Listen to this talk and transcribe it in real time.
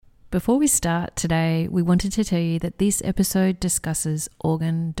Before we start today, we wanted to tell you that this episode discusses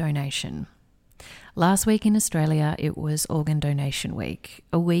organ donation. Last week in Australia, it was Organ Donation Week,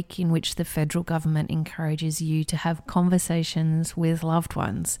 a week in which the federal government encourages you to have conversations with loved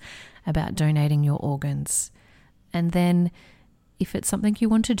ones about donating your organs. And then, if it's something you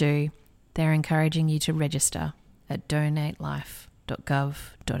want to do, they're encouraging you to register at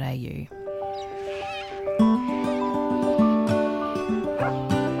donatelife.gov.au.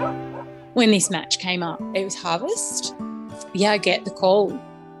 When this match came up, it was Harvest. Yeah, get the call.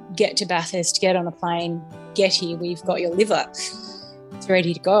 Get to Bathurst, get on a plane, get here, we've got your liver. It's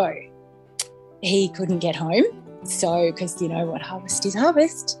ready to go. He couldn't get home. So, because you know what Harvest is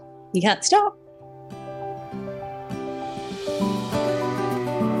Harvest. You can't stop.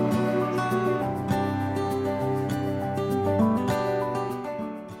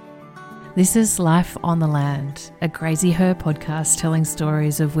 This is Life on the Land, a Grazie Her podcast telling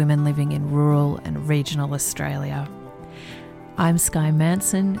stories of women living in rural and regional Australia. I'm Skye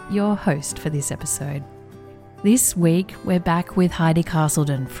Manson, your host for this episode. This week, we're back with Heidi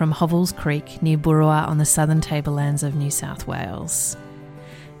Castledon from Hovels Creek near Burrawa on the southern tablelands of New South Wales.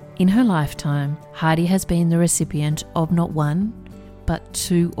 In her lifetime, Heidi has been the recipient of not one, but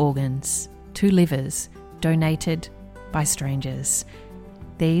 2 organs, 2 livers, donated by strangers.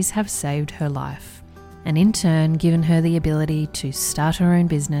 These have saved her life and in turn given her the ability to start her own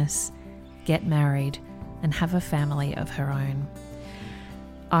business, get married, and have a family of her own.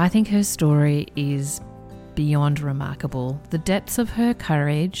 I think her story is beyond remarkable. The depths of her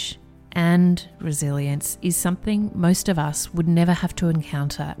courage and resilience is something most of us would never have to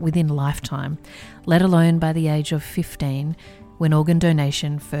encounter within lifetime, let alone by the age of 15 when organ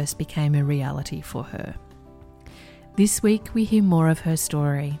donation first became a reality for her. This week we hear more of her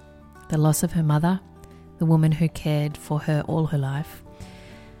story, the loss of her mother, the woman who cared for her all her life,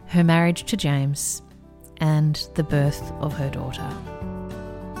 her marriage to James, and the birth of her daughter.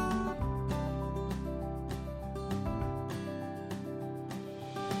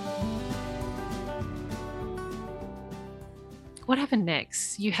 What happened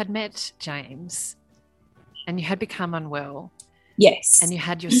next? You had met James and you had become unwell. Yes. And you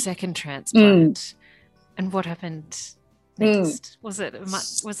had your second transplant. And what happened next? Was it a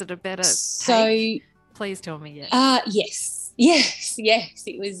better take? Please tell me yes.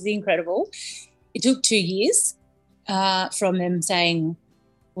 It was incredible. It took 2 years from them saying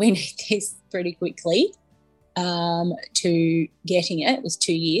we need this pretty quickly to getting it. It was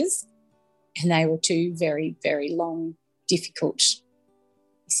 2 years, and they were 2 very, very long, difficult,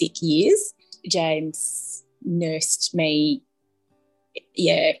 sick years. James nursed me,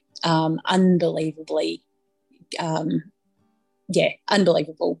 unbelievably,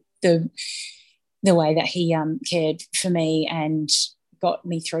 unbelievable. The way that he cared for me and got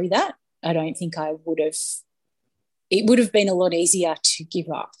me through that. I don't think I would have. It would have been a lot easier to give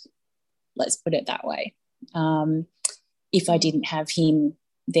up. Let's put it that way. If I didn't have him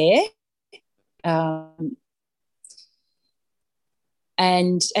there, and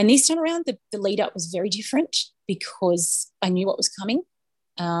this time around, the lead up was very different because I knew what was coming,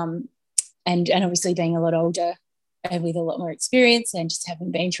 and obviously being a lot older and with a lot more experience, and just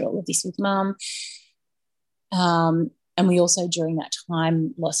having been through all of this with Mum. And we also, during that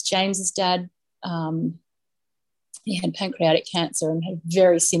time, lost James's dad. He had pancreatic cancer and had a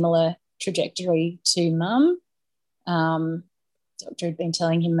very similar trajectory to Mum. Doctor had been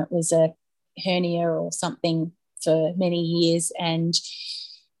telling him it was a hernia or something for many years, and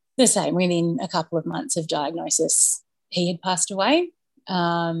the same, within a couple of months of diagnosis, he had passed away.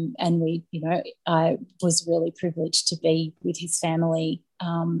 And I was really privileged to be with his family,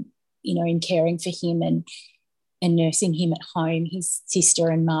 in caring for him and nursing him at home. His sister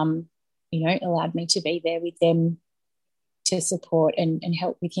and Mum, allowed me to be there with them to support and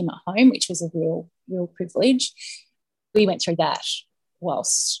help with him at home, which was a real privilege. We went through that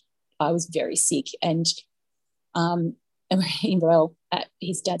whilst I was very sick, and we were in Burrell at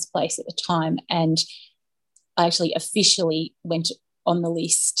his dad's place at the time, and I actually officially went on the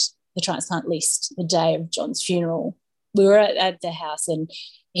transplant list, the day of John's funeral. We were at the house, and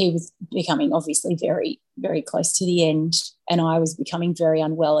he was becoming obviously very, very close to the end, and I was becoming very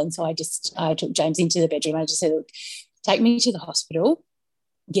unwell. And so I took James into the bedroom. I just said, look, take me to the hospital,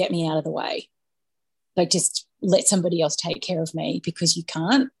 get me out of the way. Like, just let somebody else take care of me, because you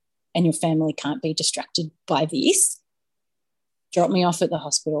can't, and your family can't be distracted by this. Drop me off at the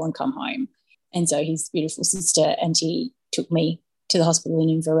hospital and come home. And so his beautiful sister Auntie took me to the hospital in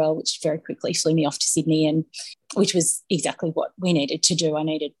Inverell, which very quickly flew me off to Sydney, and which was exactly what we needed to do. I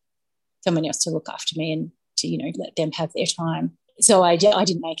needed someone else to look after me and to, let them have their time. So I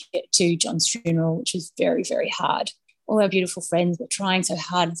didn't make it to John's funeral, which was very, very hard. All our beautiful friends were trying so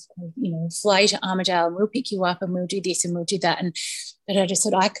hard, fly to Armidale and we'll pick you up and we'll do this and we'll do that. But I just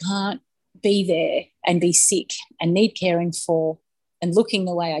thought, I can't be there and be sick and need caring for and looking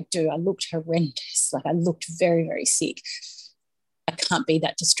the way I do. I looked horrendous. Like I looked very, very sick. I can't be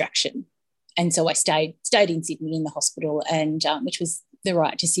that distraction. And so I stayed in Sydney in the hospital, and which was the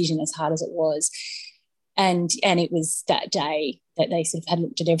right decision, as hard as it was. And it was that day that they sort of had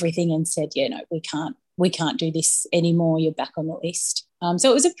looked at everything and said, yeah, no, we can't do this anymore. You're back on the list. So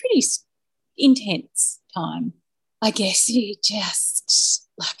it was a pretty intense time. I guess you just,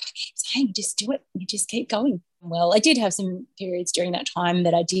 like I keep saying, just do it. You just keep going. Well, I did have some periods during that time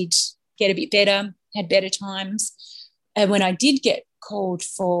that I did get a bit better, had better times. And when I did get called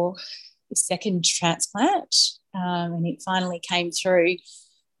for the second transplant, and it finally came through,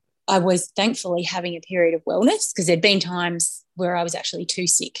 I was thankfully having a period of wellness, because there'd been times where I was actually too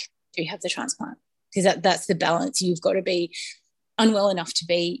sick to have the transplant, because that's the balance. You've got to be unwell enough to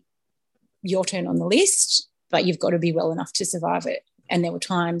be your turn on the list, but you've got to be well enough to survive it. And there were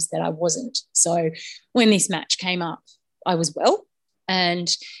times that I wasn't. So when this match came up, I was well, and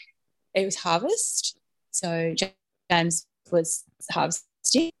it was harvest. So James was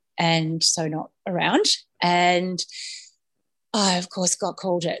harvesting and so not around. And I, of course, got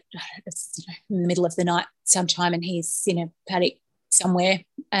called in the middle of the night sometime, and he's in a paddock somewhere.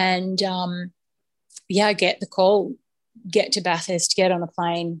 And, I get the call, get to Bathurst, get on a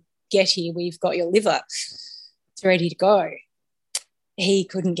plane, get here, we've got your liver. It's ready to go. He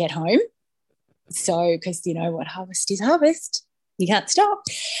couldn't get home. So, because you know what, harvest is harvest. You can't stop.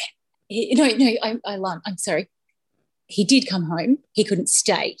 I'm sorry. He did come home. He couldn't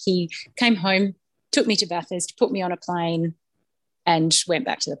stay. He came home, took me to Bathurst, put me on a plane, and went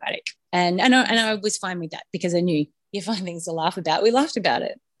back to the paddock. And I was fine with that, because I knew you find things to laugh about. We laughed about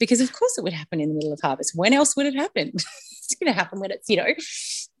it because, of course, it would happen in the middle of harvest. When else would it happen? It's going to happen when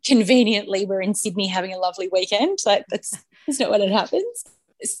it's, conveniently we're in Sydney having a lovely weekend. Like that's not when it happens.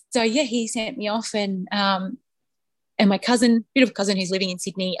 So, yeah, he sent me off, and my cousin, beautiful cousin who's living in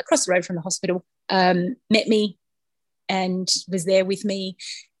Sydney across the road from the hospital, met me and was there with me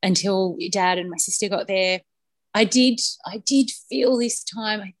until Dad and my sister got there. I did feel this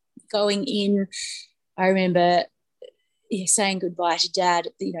time going in. I remember saying goodbye to Dad.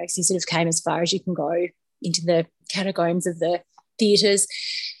 He sort of came as far as you can go into the catacombs of the theatres.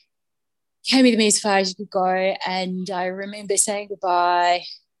 Came with me as far as you could go, and I remember saying goodbye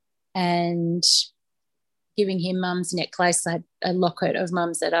and giving him Mum's necklace, a locket of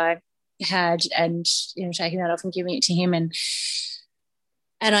Mum's that I had, and taking that off and giving it to him, and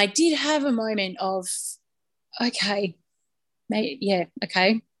I did have a moment of, okay,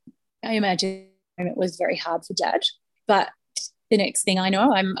 okay. I imagine it was very hard for Dad, but the next thing I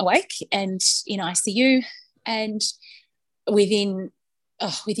know, I'm awake and in ICU, and within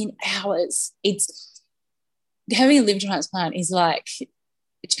hours, it's having a liver transplant is like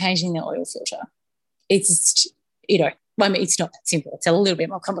changing the oil filter. It's just, it's not that simple. It's a little bit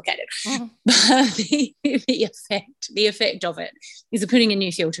more complicated. Mm-hmm. But the effect of it is putting a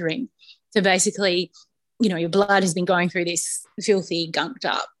new filter in. So basically, your blood has been going through this filthy, gunked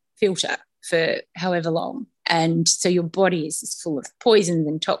up filter for however long. And so your body is just full of poisons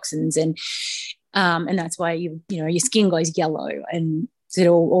and toxins, and that's why your skin goes yellow, and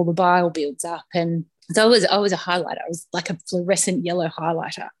so all the bile builds up. And so I was a highlighter. I was like a fluorescent yellow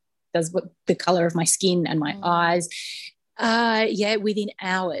highlighter. That's what the color of my skin and my eyes. Within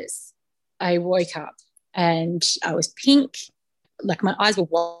hours, I woke up and I was pink. Like my eyes were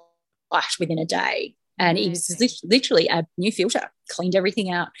white within a day. And it was literally a new filter, cleaned everything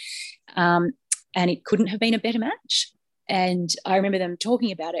out. And it couldn't have been a better match. And I remember them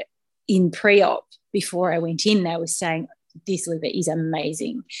talking about it in pre-op before I went in. They were saying, this liver is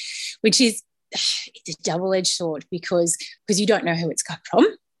amazing, which is, it's a double-edged sword because you don't know who it's come from.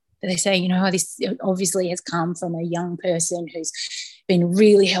 They say, this obviously has come from a young person who's been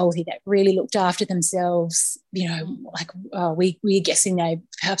really healthy, that really looked after themselves, we're guessing they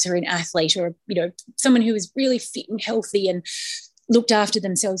perhaps are an athlete or, someone who was really fit and healthy and looked after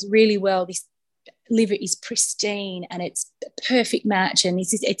themselves really well. This liver is pristine and it's a perfect match, and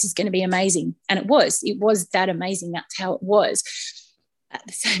it's just going to be amazing. And it was that amazing. That's how it was. At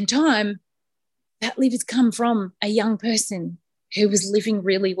the same time, that liver's come from a young person who was living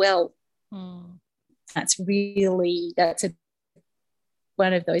really well. That's one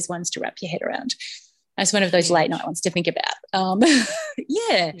of those ones to wrap your head around. That's one of those late night ones to think about.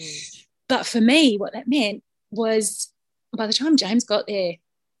 But for me, what that meant was by the time James got there,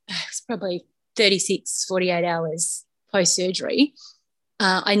 it was probably 36, 48 hours post-surgery,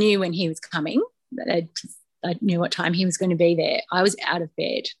 I knew when he was coming, that I knew what time he was going to be there. I was out of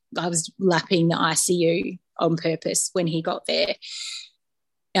bed. I was lapping the ICU on purpose when he got there.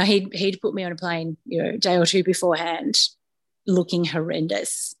 Now, he'd put me on a plane, a day or two beforehand, looking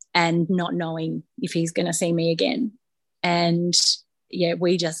horrendous and not knowing if he's going to see me again. And, yeah,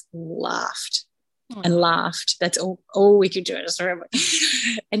 we just laughed and laughed. That's all we could do. I just remember.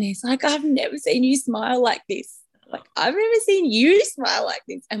 And he's like, I've never seen you smile like this. Like, I've never seen you smile like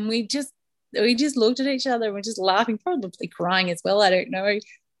this. And we just looked at each other and we're just laughing, probably crying as well. I don't know.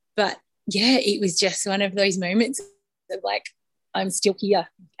 But, yeah, it was just one of those moments of, like, I'm still here.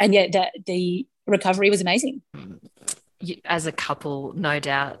 And yet the recovery was amazing. As a couple, no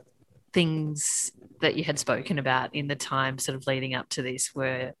doubt, things that you had spoken about in the time sort of leading up to this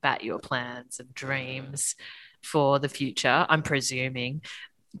were about your plans and dreams for the future, I'm presuming.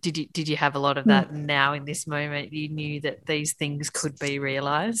 Did you have a lot of that now in this moment? You knew that these things could be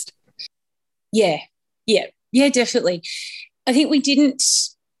realised? Yeah, definitely. I think we didn't,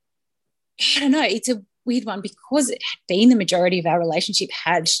 I don't know, it's a weird one because it had been the majority of our relationship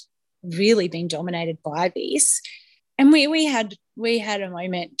had really been dominated by this. And we had a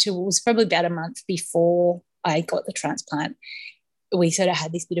moment it was probably about a month before I got the transplant. We sort of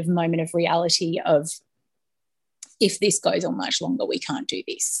had this bit of a moment of reality of, if this goes on much longer, we can't do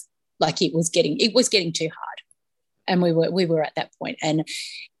this. Like, it was getting too hard. And we were at that point. And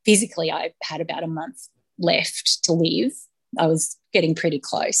physically I had about a month left to live. I was getting pretty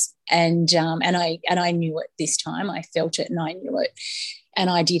close. And I knew it this time. I felt it and I knew it.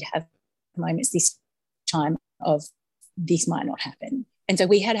 And I did have moments this time of, this might not happen. And so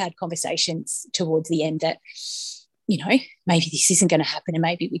we had conversations towards the end that, maybe this isn't going to happen and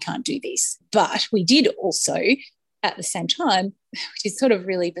maybe we can't do this. But we did also, at the same time, which is sort of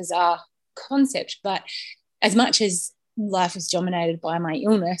really bizarre concept, but as much as life was dominated by my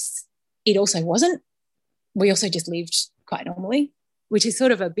illness, it also wasn't. We also just lived quite normally, which is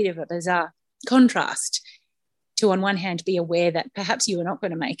sort of a bit of a bizarre contrast to, on one hand, be aware that perhaps you are not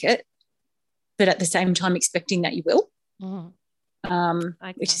going to make it, but at the same time expecting that you will.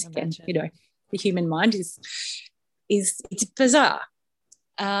 Which is, again, the human mind is it's bizarre.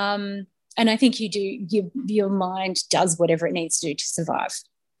 And I think your mind does whatever it needs to do to survive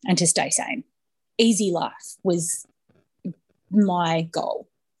and to stay sane. Easy life was my goal.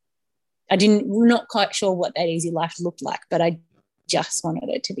 Not quite sure what that easy life looked like, but I just wanted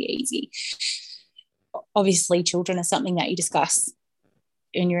it to be easy. Obviously, children are something that you discuss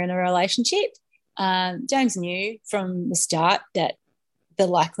when you're in a relationship. James knew from the start that the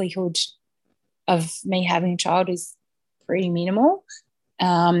likelihood of me having a child is pretty minimal,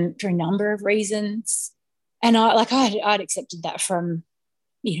 for a number of reasons. And I'd accepted that from,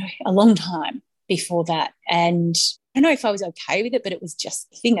 a long time before that. And I don't know if I was okay with it, but it was just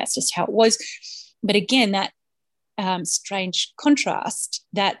the thing. That's just how it was. But again, that strange contrast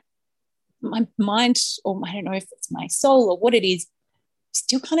that my mind, or I don't know if it's my soul or what it is,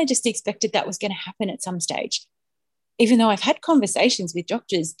 still kind of just expected that was going to happen at some stage, even though I've had conversations with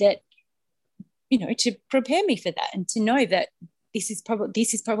doctors that, to prepare me for that and to know that this is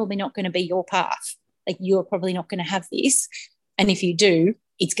probably not going to be your path. Like, you're probably not going to have this. And if you do,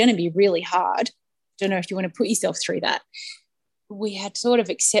 it's going to be really hard. Don't know if you want to put yourself through that. We had sort of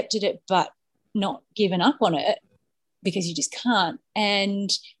accepted it, but not given up on it, because you just can't. And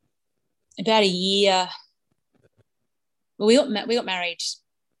about a year, we got married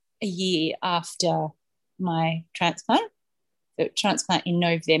a year after my transplant. The transplant in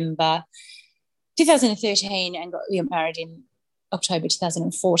November 2013, and we got married in October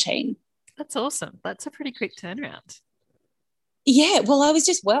 2014. That's awesome. That's a pretty quick turnaround. Yeah, well, I was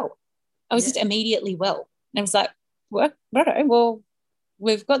just well. I was just immediately well. And I was like, righto, well,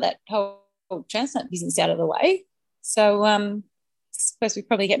 we've got that whole transplant business out of the way. So I suppose we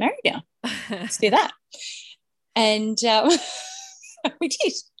probably get married now. Let's do that. And we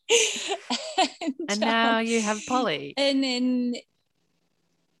did. And now you have Polly. And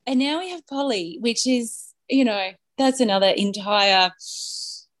now we have Polly, which is, that's another entire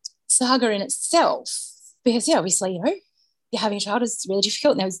saga in itself. Because, obviously, you're having a child is really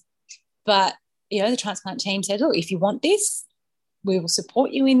difficult. But the transplant team said, look, if you want this, we will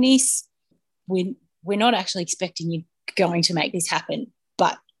support you in this. We're not actually expecting you going to make this happen.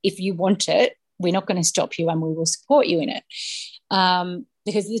 But if you want it, we're not going to stop you and we will support you in it.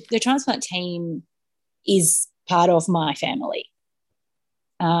 Because the transplant team is part of my family.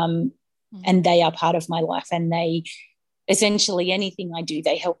 And they are part of my life, and they essentially, anything I do,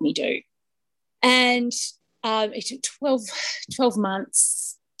 they help me do. And it took 12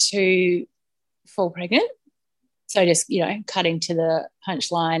 months to fall pregnant. So just, cutting to the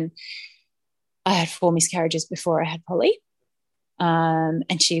punchline, I had 4 miscarriages before I had Polly.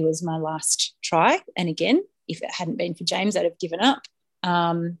 And she was my last try. And again, if it hadn't been for James, I'd have given up.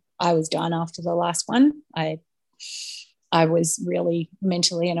 I was done after the last one. I was really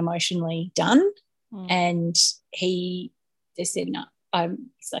mentally and emotionally done. And he just said, no,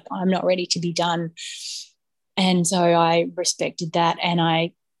 he's like, I'm not ready to be done. And so I respected that. And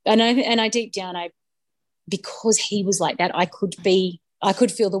I deep down, because he was like that, I could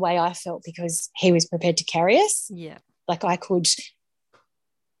feel the way I felt because he was prepared to carry us. Yeah. Like I could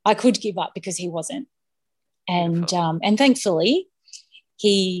give up because he wasn't. And thankfully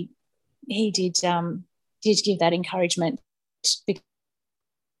he did give that encouragement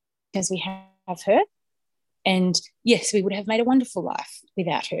because we have her. And yes, we would have made a wonderful life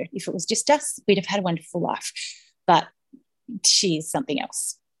without her. If it was just us, we'd have had a wonderful life. But she is something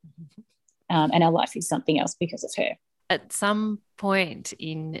else. And our life is something else because of her. At some point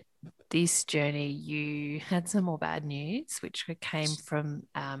in this journey, you had some more bad news, which came from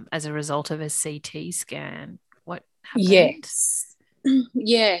as a result of a CT scan. What happened? Yes.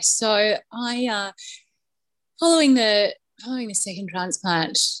 Yeah. So I, following the second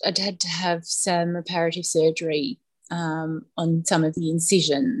transplant, I'd had to have some reparative surgery on some of the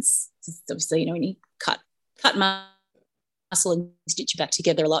incisions. Obviously, when you cut muscle and stitch it back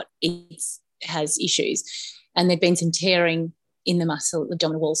together a lot, it has issues. And there'd been some tearing in the muscle at the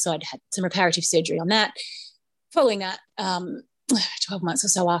abdominal wall, so I'd had some reparative surgery on that. Following that, 12 months or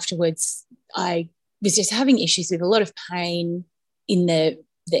so afterwards, I was just having issues with a lot of pain in the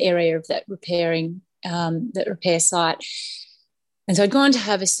area of that repair site. And so I'd gone to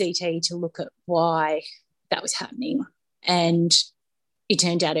have a CT to look at why that was happening. And it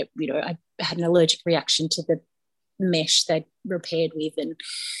turned out I had an allergic reaction to the mesh they'd repaired with and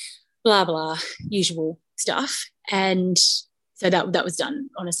blah, blah, usual stuff. And so that was done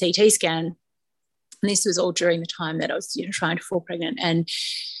on a CT scan. And this was all during the time that I was trying to fall pregnant. And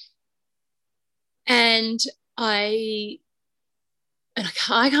I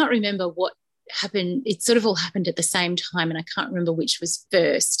can't remember what happened. It sort of all happened at the same time, and I can't remember which was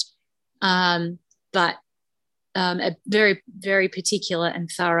first. But a very, very particular and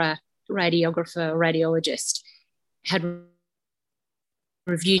thorough radiologist had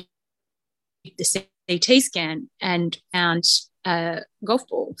reviewed the CT scan and found a golf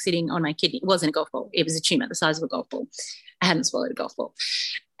ball sitting on my kidney. It wasn't a golf ball. It was a tumour the size of a golf ball. I hadn't swallowed a golf ball.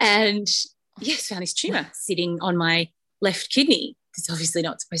 And yes, found this tumour sitting on my left kidney. It's obviously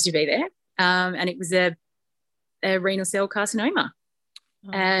not supposed to be there. And it was a renal cell carcinoma.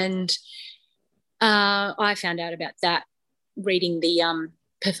 Oh. And I found out about that reading the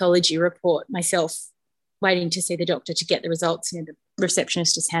pathology report myself, waiting to see the doctor to get the results. The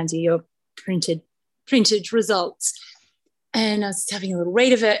receptionist just hands you your printed results. And I was having a little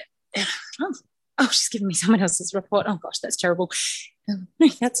read of it. And she's giving me someone else's report. Oh gosh, that's terrible.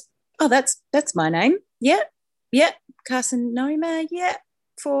 That's my name. Yeah. Carcinoma. Yeah.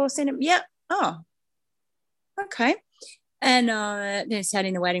 4 centimeters. Yeah. Oh, okay. And then I sat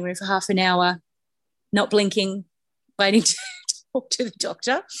in the waiting room for half an hour, not blinking, waiting to talk to the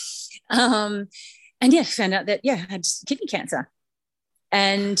doctor. And found out that, I had kidney cancer.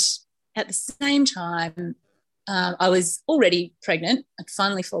 And at the same time, I was already pregnant. I'd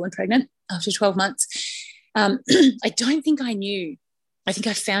finally fallen pregnant after 12 months. I don't think I knew. I think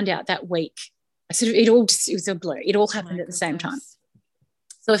I found out that week. It was a blur. It all happened at the same time.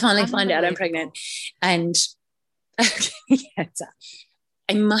 So I finally find out I'm pregnant. And cancer.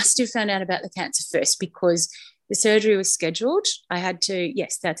 I must have found out about the cancer first because the surgery was scheduled. I had to,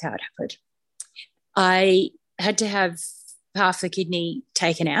 yes, that's how it happened. I had to have half the kidney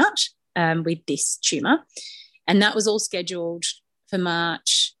taken out with this tumour, and that was all scheduled for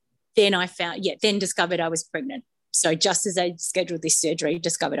March. Then then discovered I was pregnant. So just as I scheduled this surgery,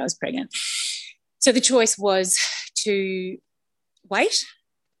 discovered I was pregnant. So the choice was to wait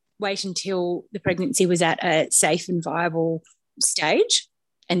until the pregnancy was at a safe and viable stage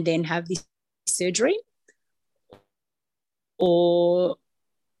and then have this surgery, or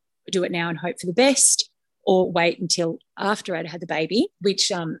do it now and hope for the best, or wait until after I'd had the baby,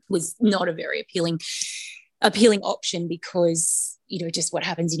 which was not a very appealing option because, just what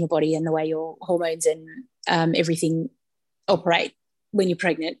happens in your body and the way your hormones and everything operate when you're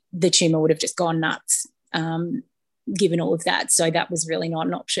pregnant. The tumour would have just gone nuts given all of that. So that was really not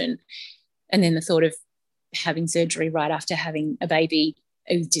an option. And then the thought of having surgery right after having a baby,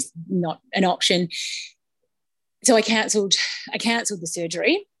 it was just not an option. So I cancelled the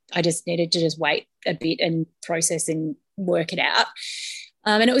surgery. I just needed to just wait a bit and process and work it out.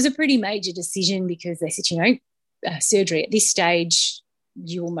 And it was a pretty major decision because they said, surgery. At this stage,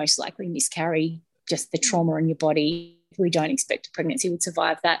 you will most likely miscarry, just the trauma in your body. We don't expect a pregnancy would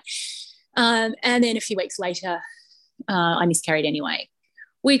survive that. And then a few weeks later, I miscarried anyway,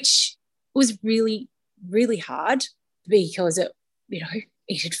 which was really, really hard because it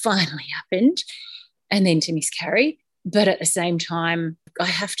had finally happened, and then to miscarry. But at the same time, I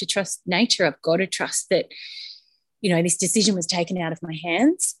have to trust nature. I've got to trust that, this decision was taken out of my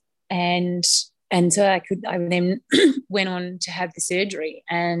hands. And so I then went on to have the surgery,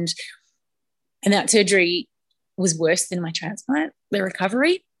 and that surgery was worse than my transplant, the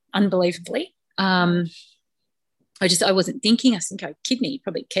recovery, unbelievably. I wasn't thinking. I think kidney,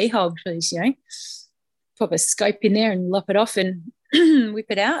 probably keyhole, please, pop a scope in there and lop it off and whip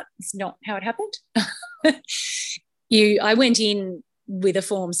it out. It's not how it happened. I went in with a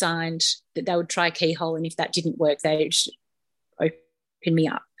form signed that they would try keyhole, and if that didn't work, they'd open me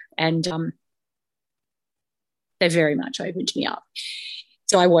up. And they very much opened me up.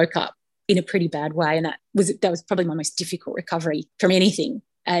 So I woke up in a pretty bad way, and that was probably my most difficult recovery from anything.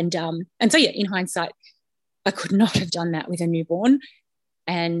 And so, in hindsight, I could not have done that with a newborn.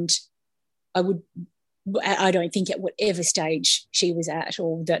 And I don't think at whatever stage she was at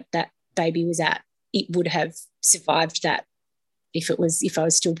or that baby was at, it would have survived that if I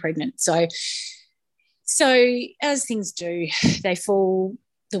was still pregnant. So as things do, they fall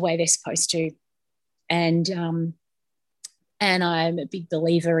the way they're supposed to. And I'm a big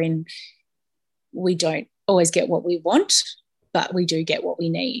believer in, we don't always get what we want, but we do get what we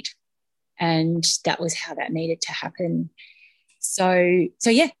need. And that was how that needed to happen. So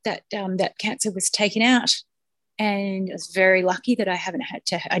that cancer was taken out, and I was very lucky that I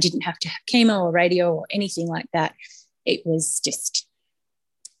didn't have to have chemo or radio or anything like that. It was just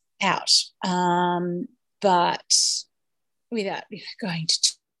out. But without going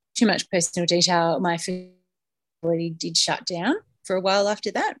into too much personal detail, my fertility did shut down for a while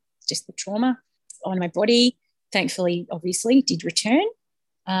after that. Just the trauma on my body, thankfully, obviously, did return.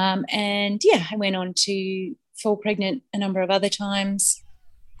 I went on to fall pregnant a number of other times,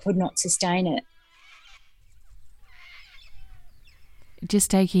 could not sustain it.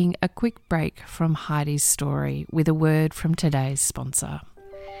 Just taking a quick break from Heidi's story with a word from today's sponsor.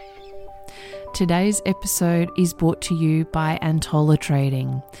 Today's episode is brought to you by Antola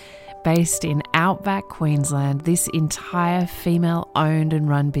Trading. Based in outback Queensland, this entire female-owned and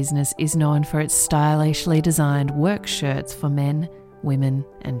run business is known for its stylishly designed work shirts for men, women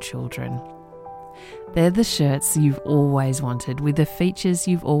and children. They're the shirts you've always wanted with the features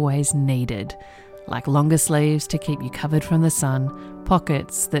you've always needed, like longer sleeves to keep you covered from the sun,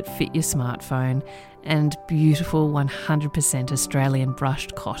 pockets that fit your smartphone, and beautiful 100% Australian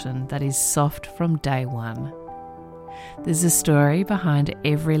brushed cotton that is soft from day one. There's a story behind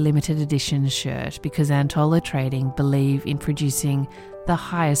every limited edition shirt because Antola Trading believe in producing the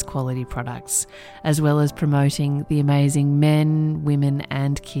highest quality products, as well as promoting the amazing men, women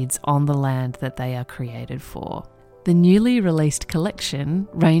and kids on the land that they are created for. The newly released collection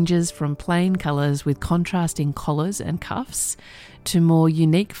ranges from plain colours with contrasting collars and cuffs to more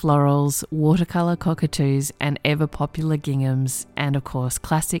unique florals, watercolour cockatoos and ever-popular ginghams, and of course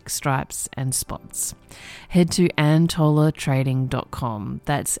classic stripes and spots. Head to antolatrading.com,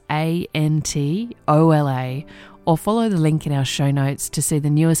 that's ANTOLA, or follow the link in our show notes to see the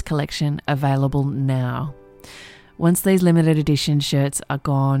newest collection available now. Once these limited edition shirts are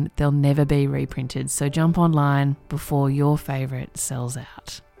gone, they'll never be reprinted, so jump online before your favourite sells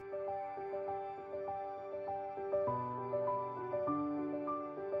out.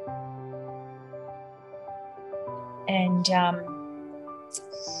 And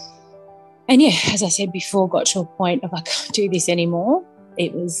yeah, as I said before, got to a point of I can't do this anymore.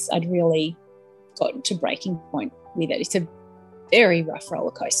 I'd really got to breaking point with it. It's a very rough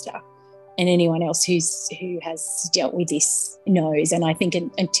roller coaster, and anyone else who has dealt with this knows. And I think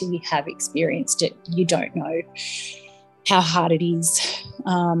until you have experienced it, you don't know how hard it is,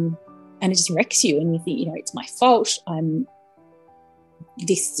 and it just wrecks you. And you think, it's my fault. I'm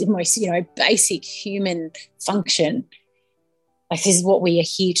this most basic human function. Like, this is what we are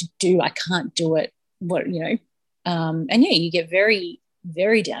here to do. I can't do it. And you get very,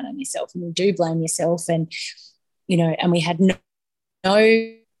 very down on yourself, and you do blame yourself. And and we had no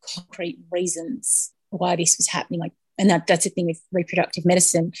concrete reasons why this was happening. And that's the thing with reproductive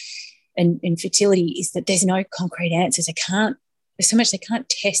medicine and fertility, is that there's no concrete answers. There's so much they can't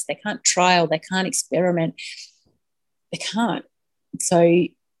test, they can't trial, they can't experiment, they can't. So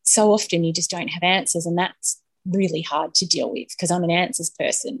often you just don't have answers, and that's really hard to deal with because I'm an answers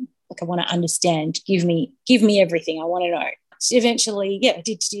person. Like, I want to understand. Give me everything. I want to know. So eventually, I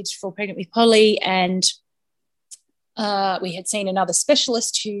did fall pregnant with Polly, and we had seen another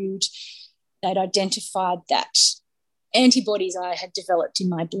specialist they'd identified that antibodies I had developed in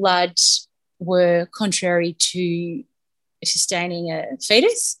my blood were contrary to sustaining a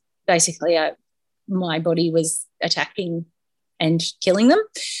fetus. Basically, my body was attacking and killing them.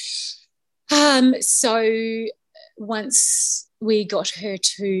 So once we got her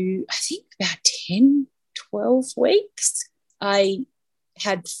to, I think, about 10, 12 weeks, I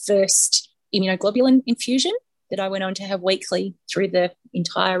had first immunoglobulin infusion that I went on to have weekly through the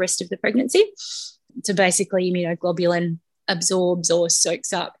entire rest of the pregnancy. So basically, immunoglobulin absorbs or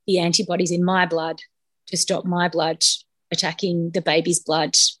soaks up the antibodies in my blood to stop my blood attacking the baby's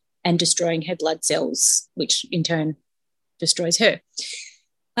blood and destroying her blood cells, which in turn destroys her.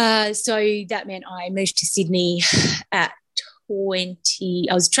 So that meant I moved to Sydney at 20.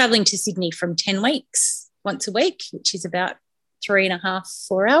 I was travelling to Sydney from 10 weeks once a week, which is about 3.5,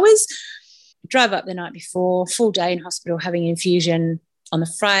 4 hours. Drive up the night before, full day in hospital having infusion on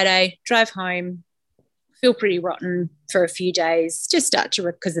the Friday, drive home, feel pretty rotten for a few days, just start to,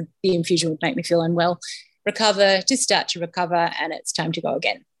 because the infusion would make me feel unwell, recover, just start to recover, and it's time to go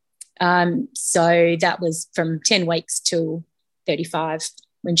again. So that was from 10 weeks till 35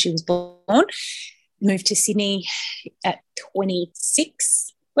 when she was born. Moved to Sydney at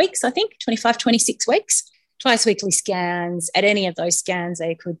 26 weeks, I think, 25, 26 weeks. Twice weekly scans. At any of those scans,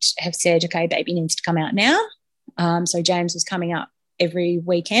 they could have said, okay, baby needs to come out now. So James was coming up every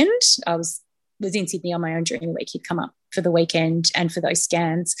weekend. I was in Sydney on my own during the week. He'd come up for the weekend and for those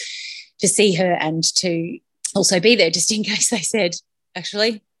scans to see her and to also be there just in case they said,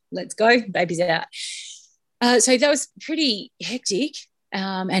 actually, let's go, baby's out. So that was pretty hectic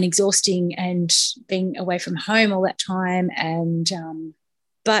and exhausting, and being away from home all that time, and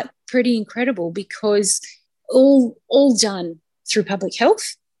but pretty incredible, because all done through public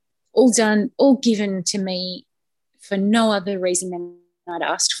health, all given to me for no other reason than I'd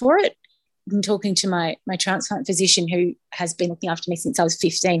asked for it. I'm talking to my transplant physician, who has been looking after me since I was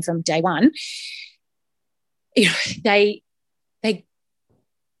 15 from day one. They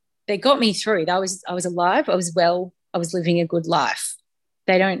got me through. I was alive. I was well. I was living a good life.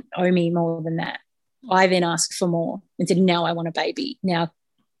 They don't owe me more than that. I then asked for more and said, now I want a baby. Now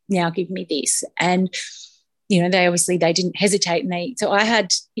give me this. And, they didn't hesitate. And so I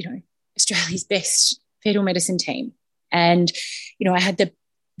had, Australia's best fetal medicine team. And, I had the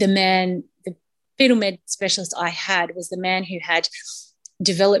fetal med specialist I had was the man who had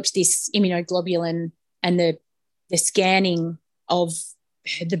developed this immunoglobulin and the scanning of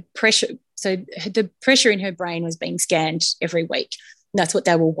the pressure. So the pressure in her brain was being scanned every week. And that's what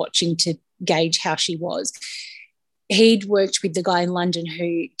they were watching to gauge how she was. He'd worked with the guy in London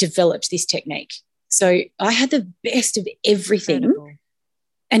who developed this technique. So I had the best of everything. Incredible.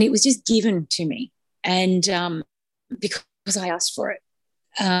 And it was just given to me. And because I asked for it,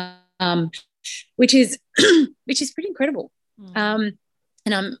 which is pretty incredible. And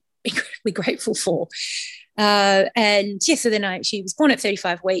I'm incredibly grateful for. So then she was born at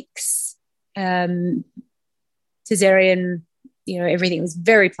 35 weeks, cesarean, everything was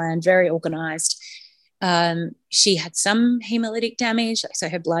very planned, very organised. She had some hemolytic damage, so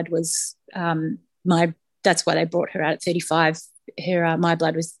her blood was that's why they brought her out at 35. My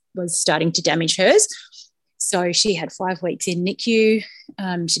blood was starting to damage hers. So she had 5 weeks in NICU,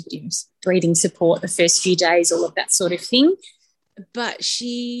 breathing support the first few days, all of that sort of thing. But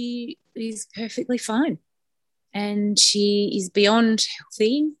she is perfectly fine. And she is beyond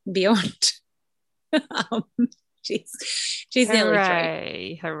healthy, beyond. She's nearly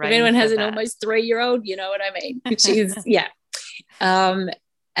 3. Hooray if anyone has an almost 3-year-old, you know what I mean. She's yeah. And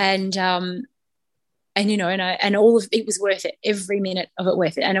all of it was worth it. Every minute of it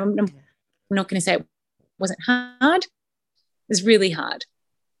worth it. And I'm not going to say it wasn't hard. It was really hard.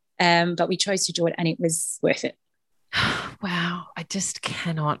 But we chose to do it, and it was worth it. Wow, I just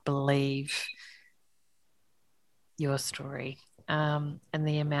cannot believe your story and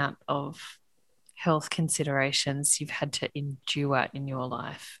the amount of health considerations you've had to endure in your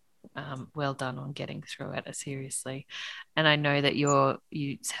life. Well done on getting through it, seriously. And I know that you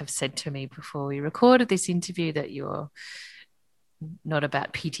have said to me before we recorded this interview that you're not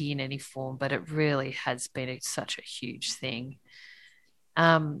about pity in any form, but it really has been such a huge thing.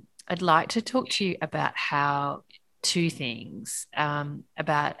 I'd like to talk to you about two things,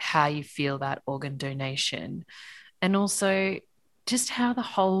 about how you feel about organ donation, and also just how the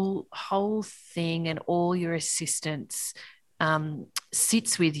whole thing and all your assistance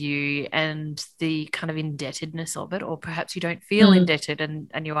sits with you, and the kind of indebtedness of it, or perhaps you don't feel indebted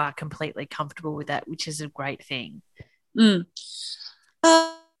and you are completely comfortable with that, which is a great thing.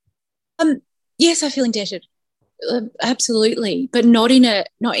 Yes, I feel indebted. Absolutely, but not in a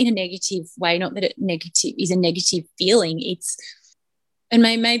negative way. Not that it negative is a negative feeling. It's, and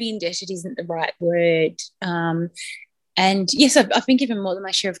maybe indebted isn't the right word. And yes, I've been given more than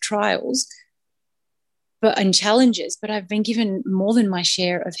my share of trials, and challenges, but I've been given more than my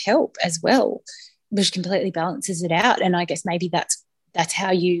share of help as well, which completely balances it out. And I guess maybe that's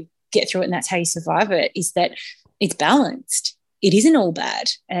how you get through it, and that's how you survive it, is that it's balanced. It isn't all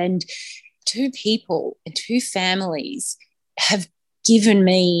bad. And two people and two families have given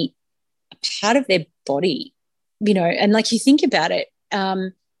me a part of their body, and like, you think about it,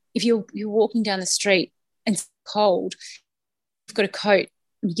 if you're walking down the street and it's cold, you've got a coat,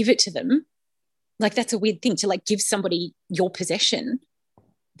 and you give it to them, like, that's a weird thing to, like, give somebody your possession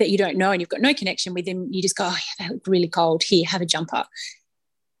that you don't know and you've got no connection with them. You just go, oh, yeah, they look really cold. Here, have a jumper.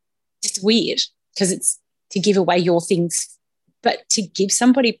 It's weird because it's to give away your things, but to give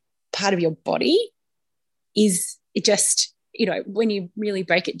somebody part of your body is, it just, when you really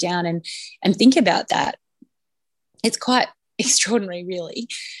break it down and think about that, it's quite extraordinary, really.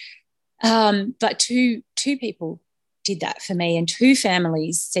 But two people did that for me, and two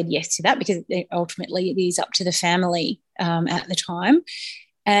families said yes to that, because ultimately it is up to the family at the time.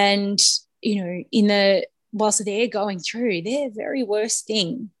 And whilst they're going through their very worst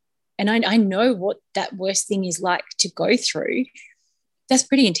thing, and I know what that worst thing is like to go through, that's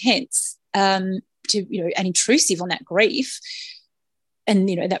pretty intense, and intrusive on that grief and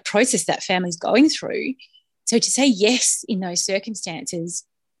that process that family's going through. So to say yes in those circumstances,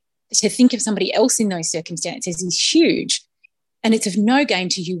 to think of somebody else in those circumstances, is huge. And it's of no gain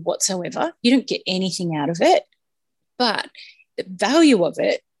to you whatsoever. You don't get anything out of it. But the value of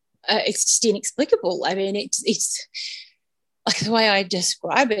it, it's just inexplicable. I mean, it's like, the way I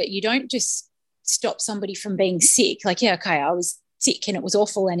describe it, you don't just stop somebody from being sick. Like, yeah, okay, I was sick and it was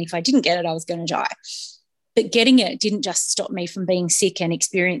awful, and if I didn't get it, I was going to die. But getting it didn't just stop me from being sick and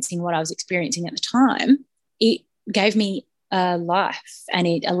experiencing what I was experiencing at the time. It gave me life, and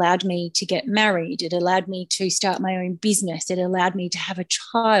it allowed me to get married. It allowed me to start my own business. It allowed me to have a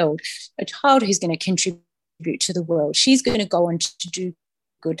child who's going to contribute to the world. She's going to go on to do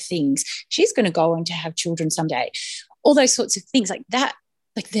good things. She's going to go on to have children someday. All those sorts of things like that,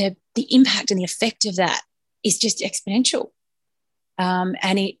 like the impact and the effect of that is just exponential.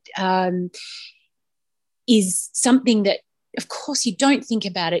 And it is something that, of course, you don't think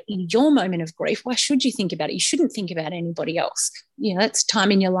about it in your moment of grief. Why should you think about it? You shouldn't think about anybody else. That's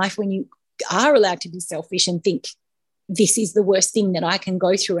time in your life when you are allowed to be selfish and think, this is the worst thing that I can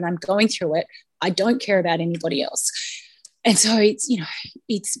go through, and I'm going through it. I don't care about anybody else. And so it's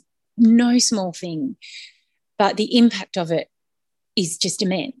no small thing, but the impact of it is just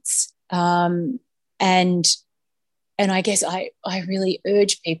immense. And I guess I really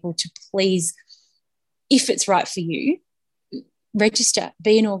urge people to please, if it's right for you, register,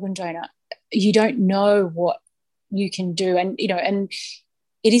 be an organ donor. You don't know what you can do. And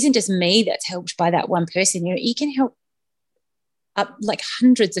it isn't just me that's helped by that one person. You can help up like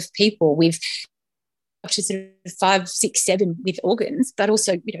hundreds of people with up to sort of 5, 6, 7 with organs, but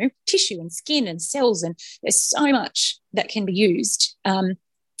also, tissue and skin and cells. And there's so much that can be used. And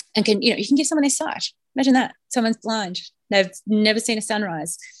you can give someone their sight. Imagine that. Someone's blind. They've never seen a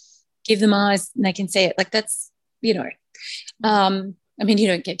sunrise. Give them eyes and they can see it. Like, that's, I mean, you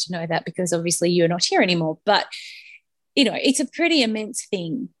don't get to know that because obviously you're not here anymore, but, it's a pretty immense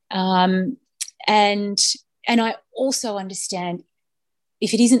thing. And I also understand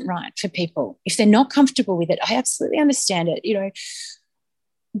if it isn't right for people, if they're not comfortable with it, I absolutely understand it.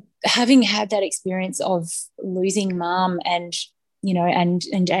 Having had that experience of losing mum and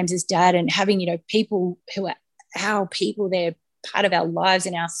James's dad, and having, people who are our people, they're part of our lives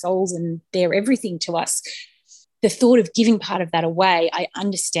and our souls, and they're everything to us. The thought of giving part of that away, I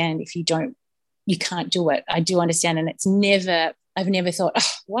understand if you can't do it. I do understand. And I've never thought,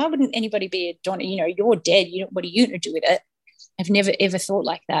 oh, why wouldn't anybody be a donor? You're dead. What are you going to do with it? I've never, ever thought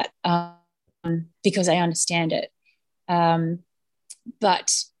like that because I understand it. But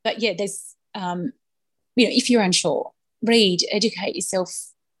yeah, there's, if you're unsure, read, educate yourself,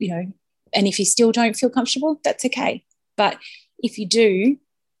 and if you still don't feel comfortable, that's okay. But if you do,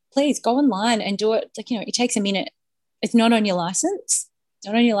 please go online and do it. Like, it takes a minute. It's not on your license. It's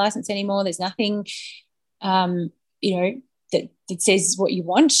not on your license anymore. There's nothing, that says what you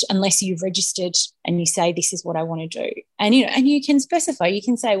want, unless you've registered and you say, this is what I want to do. And, and you can specify, you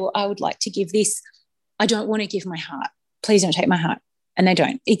can say, well, I would like to give this. I don't want to give my heart. Please don't take my heart. And they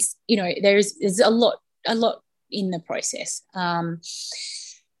don't. It's, there's a lot in the process.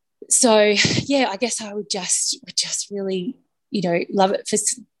 So yeah, I guess I would just really, love it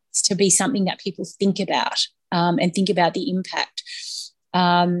to be something that people think about. and think about the impact.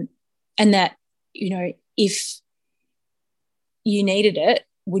 And that, if you needed it,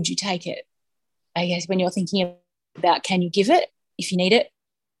 would you take it? I guess when you're thinking about, can you give it? If you need it,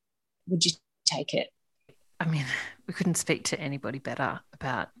 would you take it? I mean, we couldn't speak to anybody better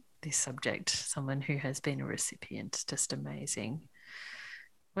about this subject. Someone who has been a recipient, just amazing.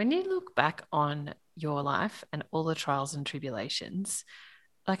 When you look back on your life and all the trials and tribulations,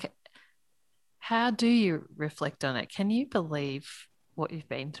 like, how do you reflect on it? Can you believe what you've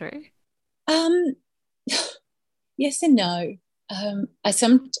been through? Yes and no. I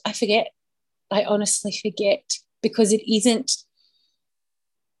forget. I honestly forget, because it's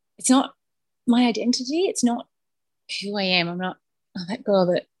not my identity. It's not who I am. I'm not that girl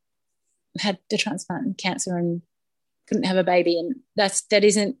that had the transplant and cancer and couldn't have a baby, and that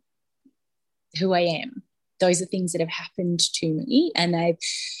isn't who I am. Those are things that have happened to me, and they've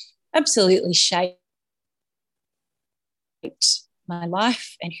absolutely shaped my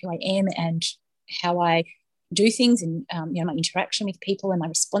life and who I am and how I do things, and my interaction with people and my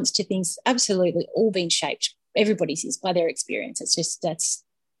response to things, absolutely all been shaped. Everybody's is by their experience. It's just, that's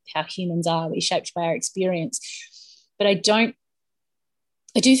how humans are. We're shaped by our experience. But I do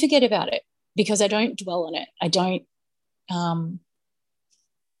forget about it, because I don't dwell on it. I don't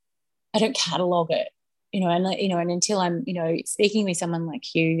catalogue it, and until I'm, speaking with someone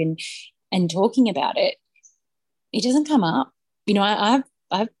like you and talking about it, it doesn't come up. I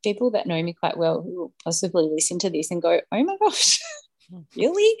have people that know me quite well who will possibly listen to this and go, oh my gosh,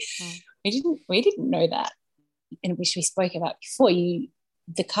 really? We didn't know that. And which we spoke about before.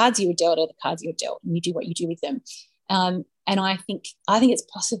 The cards you were dealt are the cards you were dealt, and you do what you do with them. And I think it's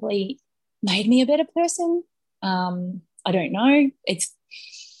possibly made me a better person. I don't know.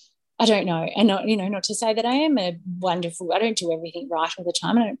 I don't know. And not to say that I am I don't do everything right all the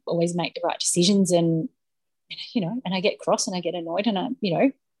time. I don't always make the right decisions, and and I get cross and I get annoyed, and I'm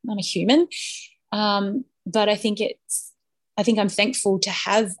a human. But I think I'm thankful to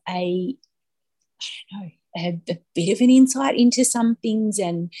have a bit of an insight into some things,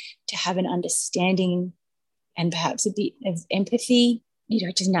 and to have an understanding and perhaps a bit of empathy,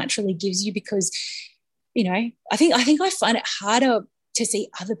 it just naturally gives you, because, I think I find it harder to see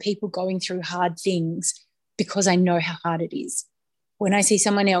other people going through hard things, because I know how hard it is. When I see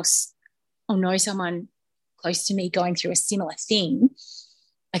someone else or know someone close to me going through a similar thing,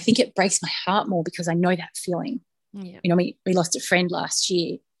 I think it breaks my heart more, because I know that feeling. Yeah. We lost a friend last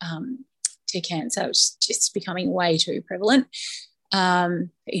year to cancer. It was just becoming way too prevalent.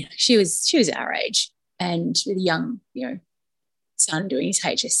 She was our age, and with a young, son doing his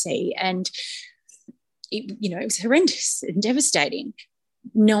HSC, and it was horrendous and devastating,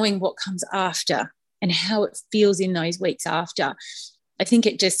 knowing what comes after and how it feels in those weeks after. I think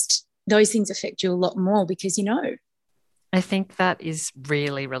those things affect you a lot more, because I think that is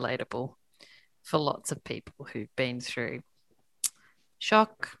really relatable for lots of people who've been through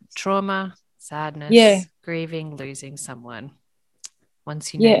shock, trauma, sadness, grieving, losing someone.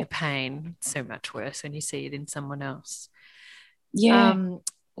 Once you know the pain, it's so much worse when you see it in someone else. Yeah.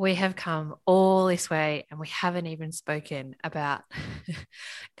 We have come all this way, and we haven't even spoken about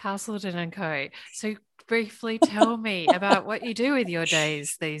Castleton and Co. So briefly tell me about what you do with your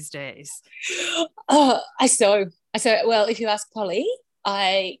days these days. Oh, I sew. Well, if you ask Polly,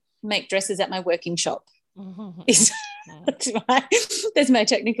 I make dresses at my working shop. That's my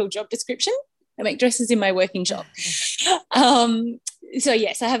technical job description. I make dresses in my working shop. So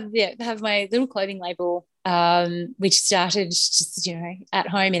yes, I have my little clothing label, which started just at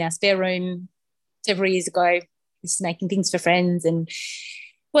home in our spare room several years ago, just making things for friends and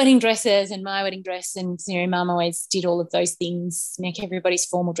wedding dresses and my wedding dress, and Mum always did all of those things, make everybody's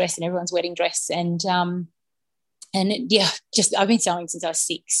formal dress and everyone's wedding dress, and I've been sewing since I was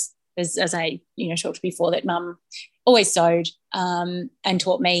 6. As I talked before, that Mum always sewed and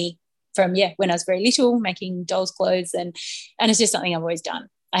taught me from when I was very little, making dolls' clothes, and it's just something I've always done.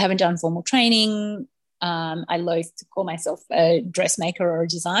 I haven't done formal training. I loathe to call myself a dressmaker or a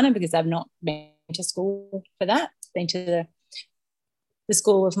designer, because I've not been to school for that. I've been to the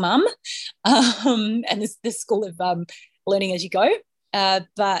school of Mum, and the school of learning as you go.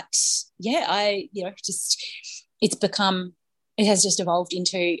 But it has just evolved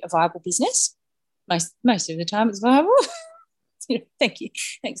into a viable business. Most of the time it's viable.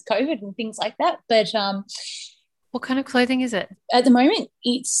 Thanks COVID and things like that. But what kind of clothing is it? At the moment,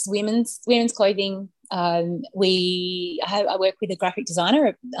 it's women's clothing. I work with a graphic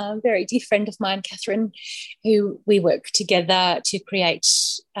designer, a very dear friend of mine, Catherine, who we work together to create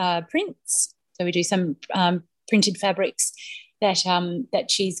prints. So we do some printed fabrics that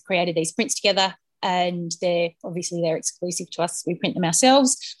she's created these prints together, and they're exclusive to us. We print them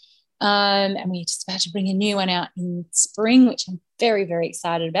ourselves. And we're just about to bring a new one out in spring, which I'm very, very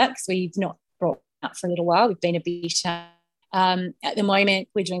excited about because we've not brought out for a little while. We've been a bit at the moment,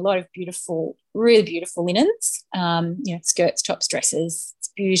 we're doing a lot of beautiful, really beautiful linens, skirts, tops, dresses. It's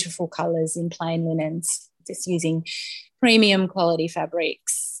beautiful colours in plain linens, just using premium quality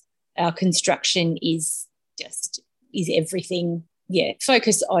fabrics. Our construction is everything. Yeah,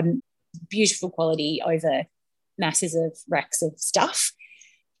 focus on beautiful quality over masses of racks of stuff.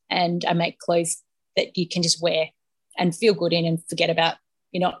 And I make clothes that you can just wear and feel good in and forget about,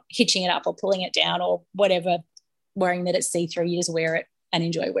 you're not hitching it up or pulling it down or whatever, worrying that it's see-through. You just wear it and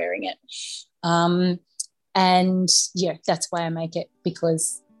enjoy wearing it. That's why I make it,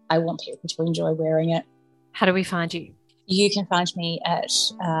 because I want people to enjoy wearing it. How do we find you? You can find me at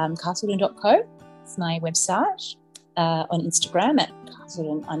castleton.co. It's my website. On Instagram at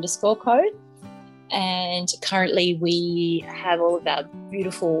castleton_co. And currently we have all of our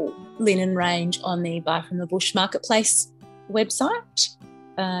beautiful linen range on the Buy From The Bush Marketplace website.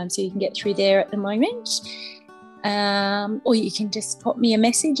 So you can get through there at the moment. Or you can just pop me a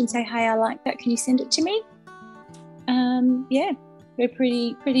message and say, hey, I like that. Can you send it to me? We're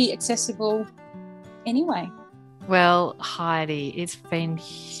pretty accessible anyway. Well, Heidi, it's been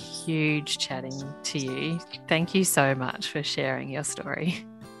huge chatting to you. Thank you so much for sharing your story.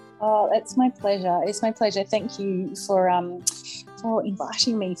 Oh, it's my pleasure. It's my pleasure. Thank you for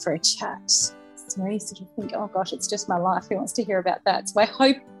inviting me for a chat. It's really sort of think, oh gosh, it's just my life. Who wants to hear about that? So I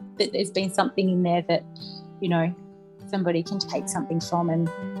hope that there's been something in there that, somebody can take something from and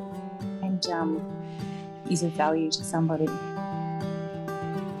is of value to somebody.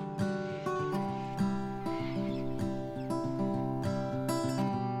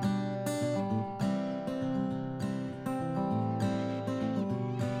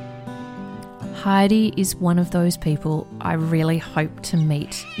 Heidi is one of those people I really hope to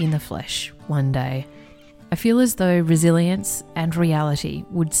meet in the flesh one day. I feel as though resilience and reality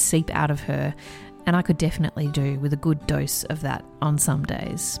would seep out of her, and I could definitely do with a good dose of that on some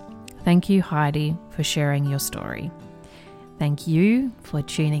days. Thank you, Heidi, for sharing your story. Thank you for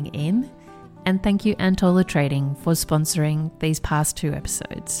tuning in, and thank you, Antola Trading, for sponsoring these past 2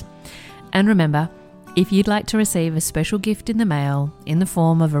 episodes. And remember, if you'd like to receive a special gift in the mail in the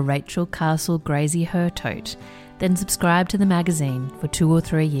form of a Rachel Castle Graziher tote, then subscribe to the magazine for 2 or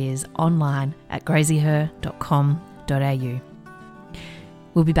 3 years online at graziher.com.au.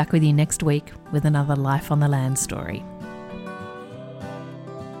 We'll be back with you next week with another Life on the Land story.